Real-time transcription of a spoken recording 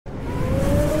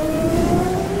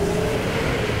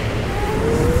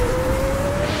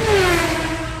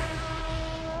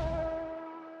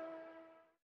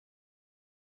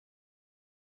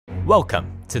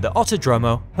Welcome to the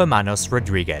Autodromo Hermanos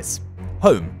Rodrigues,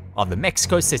 home of the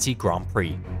Mexico City Grand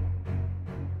Prix.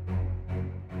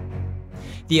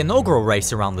 The inaugural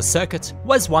race around the circuit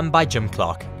was won by Jim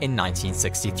Clark in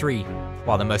 1963,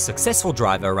 while the most successful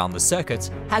driver around the circuit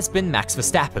has been Max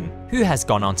Verstappen, who has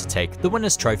gone on to take the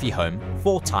winner's trophy home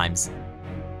 4 times.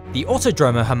 The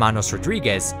Autodromo Hermanos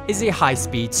Rodrigues is a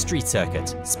high-speed street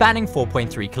circuit spanning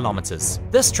 4.3 kilometers.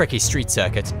 This tricky street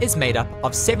circuit is made up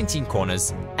of 17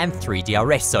 corners and 3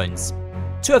 DRS zones,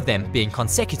 2 of them being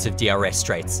consecutive DRS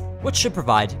straights, which should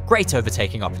provide great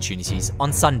overtaking opportunities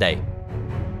on Sunday.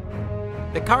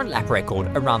 The current lap record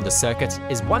around the circuit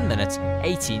is 1 minute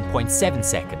 18.7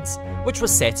 seconds, which was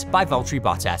set by Valtteri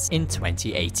Bottas in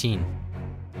 2018.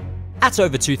 At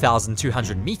over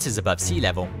 2,200 meters above sea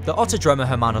level, the Autodromo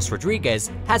Hermanos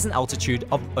Rodrigues has an altitude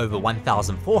of over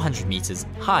 1,400 meters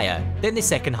higher than the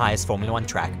second highest Formula 1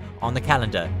 track on the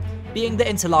calendar, being the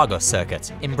Interlagos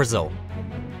circuit in Brazil.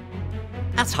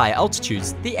 At higher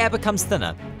altitudes, the air becomes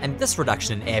thinner, and this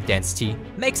reduction in air density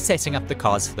makes setting up the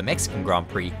cars for the Mexican Grand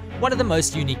Prix one of the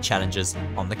most unique challenges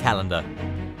on the calendar.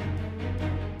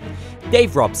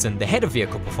 Dave Robson, the head of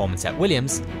vehicle performance at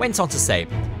Williams, went on to say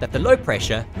that the low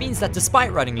pressure means that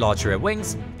despite running large rear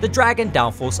wings, the drag and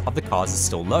downforce of the cars is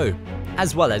still low,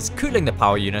 as well as cooling the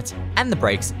power unit and the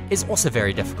brakes is also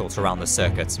very difficult around the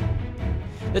circuit.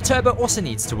 The turbo also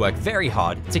needs to work very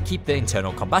hard to keep the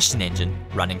internal combustion engine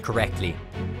running correctly.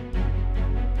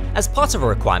 As part of a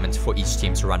requirement for each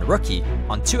team to run a rookie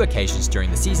on 2 occasions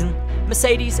during the season,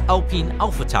 Mercedes, Alpine,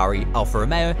 AlphaTauri, Alfa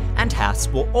Romeo and Haas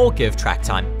will all give track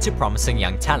time to promising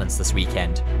young talents this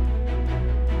weekend.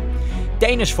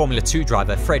 Danish Formula 2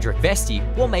 driver Frederik Vesti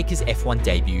will make his F1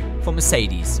 debut for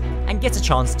Mercedes and get a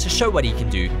chance to show what he can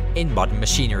do in modern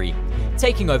machinery,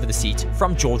 taking over the seat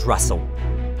from George Russell.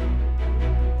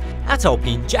 At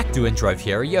Alpine, Jack Doohan drove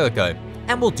here a year ago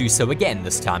and will do so again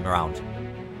this time around,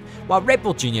 while Red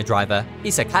Bull Junior driver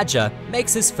Isak Hadjar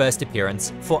makes his first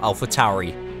appearance for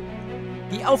AlphaTauri.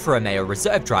 The Alfa Romeo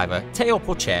reserve driver Teo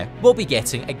Porcher will be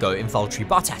getting a go in Valtteri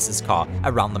Bottas' car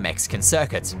around the Mexican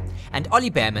circuit, and Ollie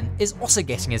Behrman is also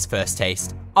getting his first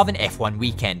taste of an F1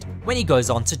 weekend when he goes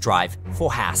on to drive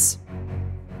for Haas.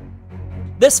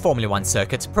 This Formula 1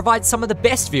 circuit provides some of the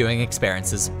best viewing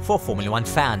experiences for Formula 1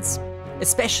 fans,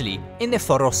 especially in the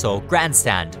Foro Sol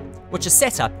grandstand, which is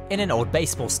set up in an old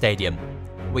baseball stadium,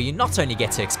 where you not only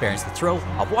get to experience the thrill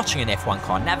of watching an F1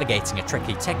 car navigating a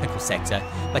tricky technical sector,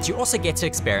 but you also get to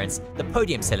experience the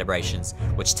podium celebrations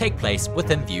which take place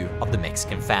within view of the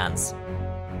Mexican fans.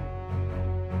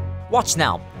 Watch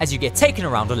now as you get taken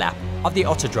around a lap of the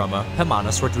Autodromo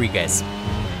Hermanos Rodrigues.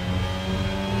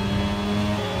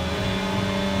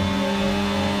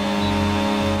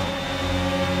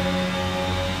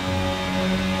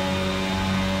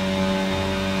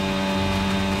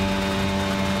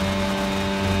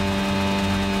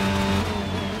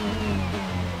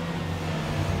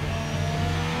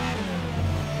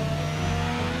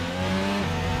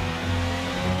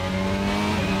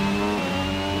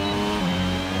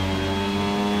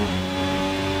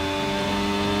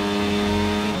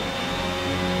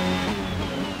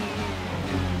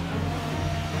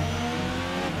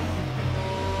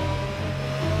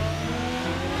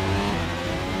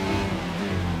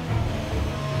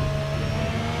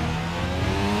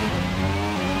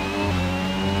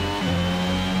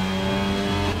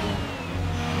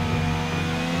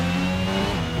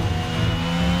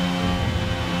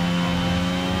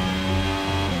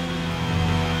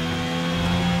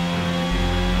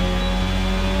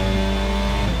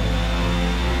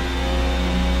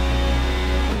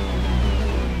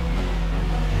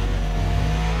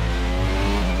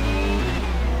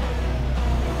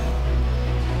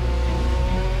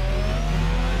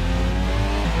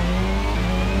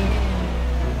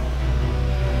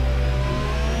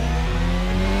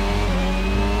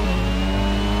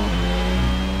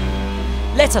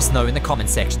 Let us know in the comment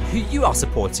section who you are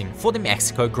supporting for the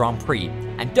Mexico Grand Prix,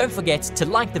 and don't forget to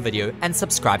like the video and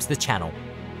subscribe to the channel.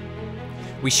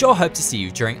 We sure hope to see you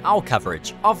during our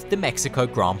coverage of the Mexico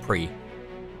Grand Prix.